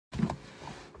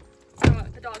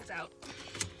The dog's out.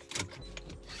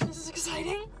 This is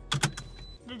exciting.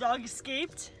 The dog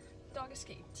escaped? The dog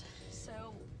escaped. So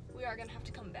we are gonna have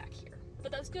to come back here.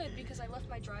 But that's good because I left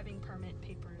my driving permit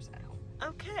papers at home.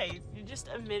 Okay, you just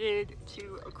admitted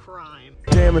to a crime.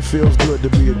 Damn, it feels good to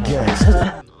be a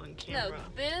gangster. On camera. No,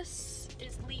 this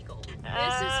is legal.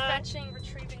 This is fetching,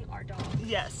 retrieving our dog.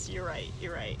 Yes, you're right,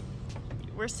 you're right.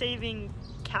 We're saving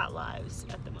cat lives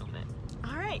at the moment.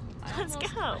 All right, let's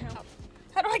go.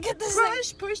 How do I get this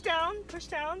thing? Push down, push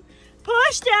down,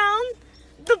 push down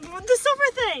the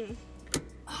silver thing.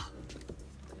 Oh.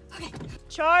 Okay.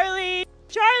 Charlie,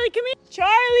 come here.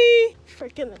 Charlie.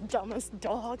 Freaking the dumbest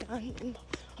dog on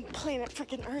planet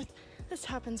freaking Earth. This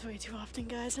happens way too often,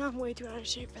 guys, and I'm way too out of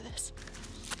shape for this.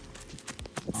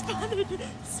 Spotted.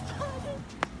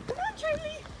 Come on,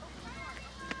 Charlie.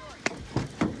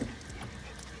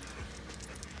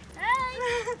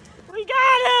 Hey. We got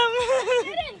him. I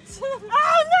didn't.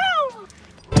 Oh no.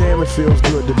 Damn, it feels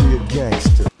good to be a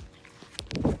gangster.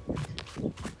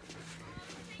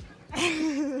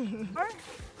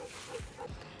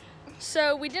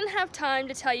 So we didn't have time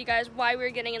to tell you guys why we were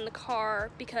getting in the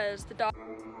car because the dog.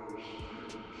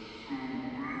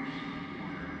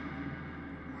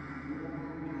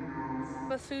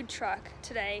 A food truck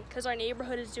today because our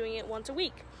neighborhood is doing it once a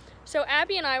week. So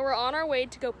Abby and I were on our way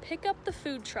to go pick up the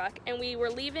food truck and we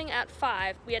were leaving at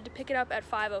 5. We had to pick it up at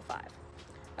 5:05.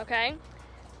 Okay?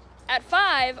 At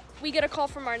 5, we get a call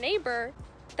from our neighbor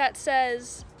that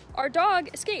says our dog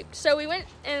escaped. So we went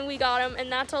and we got him,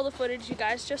 and that's all the footage you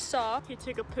guys just saw. He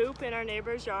took a poop in our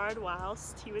neighbor's yard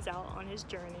whilst he was out on his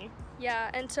journey. Yeah,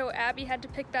 and so Abby had to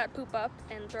pick that poop up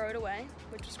and throw it away,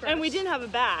 which was gross. And we didn't have a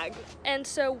bag. And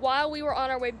so while we were on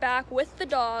our way back with the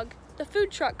dog, the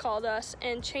food truck called us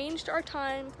and changed our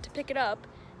time to pick it up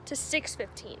to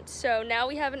 6:15. So now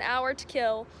we have an hour to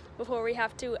kill before we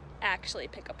have to actually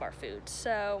pick up our food.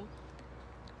 So,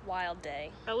 wild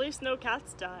day. At least no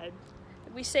cats died.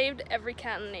 We saved every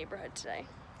cat in the neighborhood today.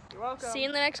 You're welcome. See you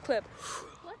in the next clip.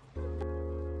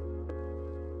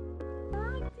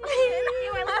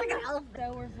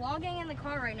 So we're vlogging in the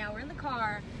car right now. We're in the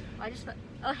car.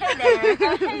 Oh, hey there.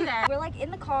 Hey there. We're like in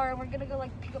the car and we're gonna go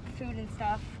like pick up food and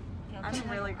stuff. I'm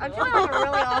feeling like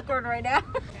really awkward right now.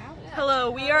 Hello,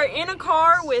 we are in a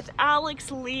car with Alex,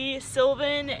 Lee,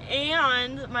 Sylvan,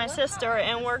 and my sister,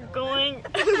 and we're going.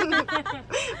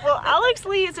 Well, Alex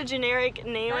Lee is a generic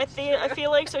name. I feel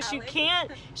like so she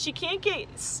can't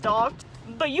get stalked,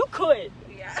 but you could.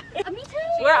 Yeah. Me too.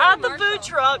 We're at the food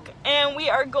truck and we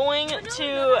are going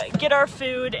to get our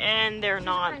food, and they're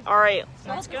not. All right,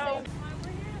 let's go.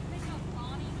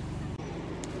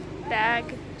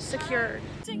 Bag secured.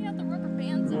 Taking out the rubber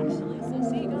bands actually, so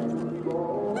see you guys.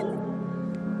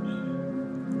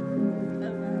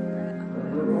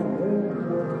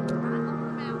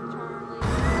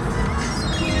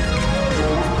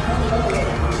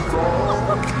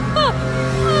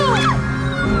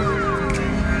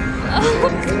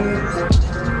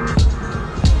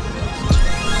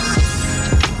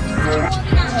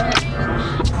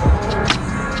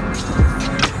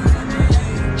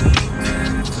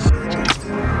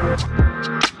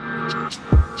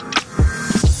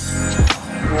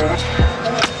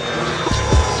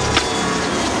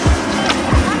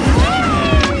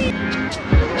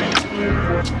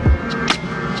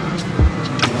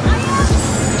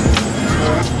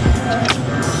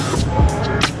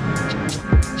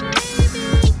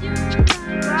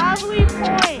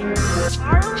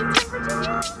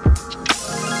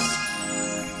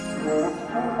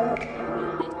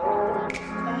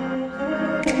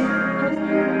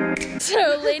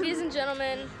 So, ladies and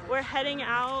gentlemen, we're heading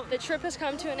out. The trip has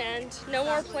come to an end. No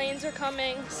more planes are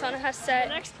coming. Sun has set.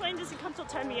 The next plane doesn't come till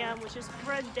 10 p.m., which is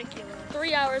ridiculous.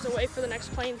 3 hours away for the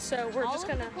next plane, so we're just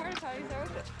gonna head out.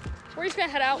 We're just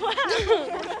gonna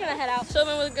head out.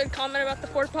 Sylvan with a good comment about the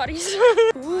porta potties.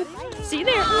 See you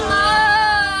there.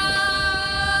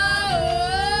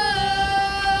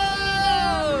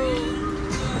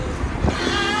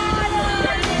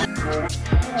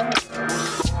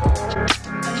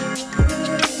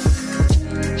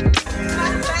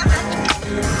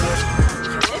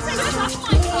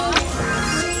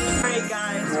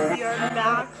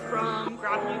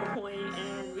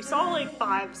 We saw like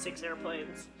 5-6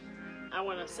 airplanes, I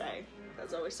want to say.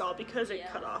 That's all we saw because it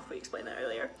cut off. We explained that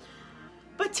earlier.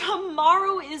 But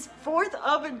tomorrow is 4th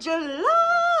of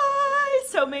July,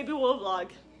 so maybe we'll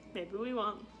vlog. Maybe we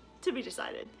won't. To be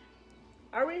decided.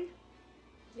 Are we?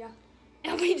 Yeah.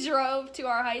 And we drove to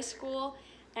our high school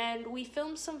and we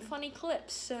filmed some funny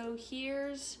clips. So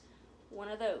here's one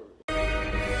of those.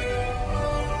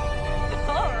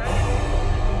 All right.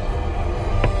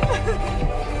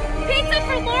 pizza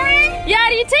for Lauren? Yeah,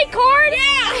 do you take corn? Yeah.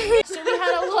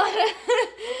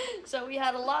 So we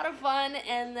had a lot of fun,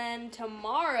 and then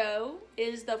tomorrow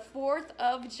is the 4th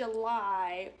of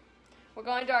July. We're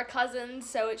going to our cousins,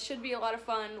 so it should be a lot of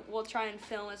fun. We'll try and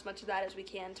film as much of that as we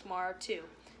can tomorrow too.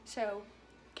 So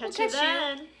Catch we'll you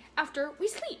then. After we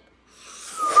sleep.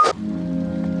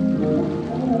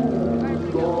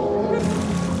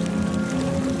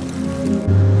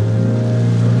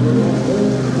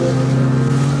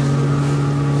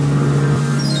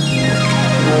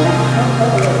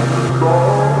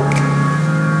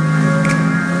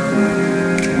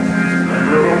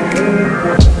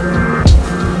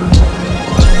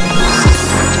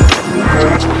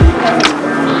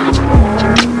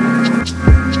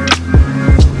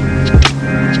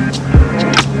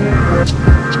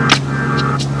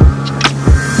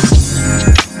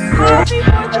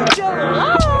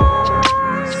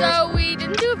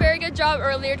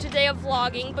 Earlier today of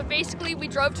vlogging, but basically we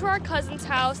drove to our cousin's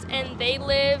house and they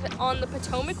live on the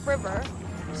Potomac River.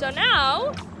 So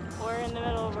now we're in the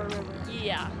middle of a river.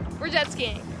 Yeah, we're jet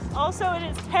skiing. Also, it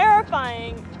is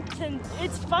terrifying.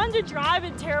 It's fun to drive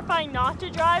and terrifying not to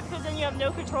drive because then you have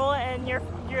no control and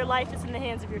your life is in the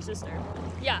hands of your sister.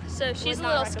 Yeah, so she's a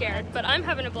little scared, but I'm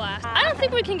having a blast. I don't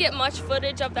think we can get much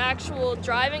footage of the actual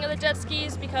driving of the jet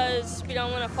skis because we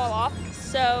don't want to fall off.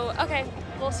 So, okay,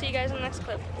 we'll see you guys in the next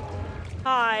clip.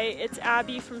 Hi, it's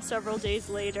Abby from several days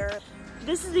later.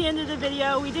 This is the end of the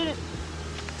video. We didn't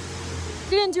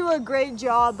do a great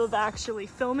job of actually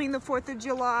filming the 4th of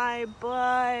July,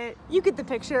 but you get the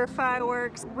picture.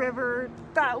 Fireworks, river,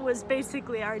 that was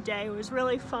basically our day. It was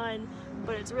really fun,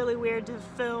 but it's really weird to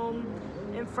film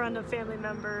in front of family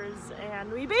members,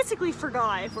 and we basically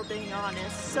forgot, if we're being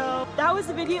honest. So that was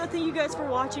the video. Thank you guys for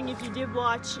watching if you did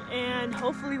watch, and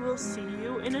hopefully we'll see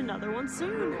you in another one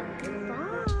soon.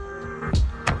 Bye!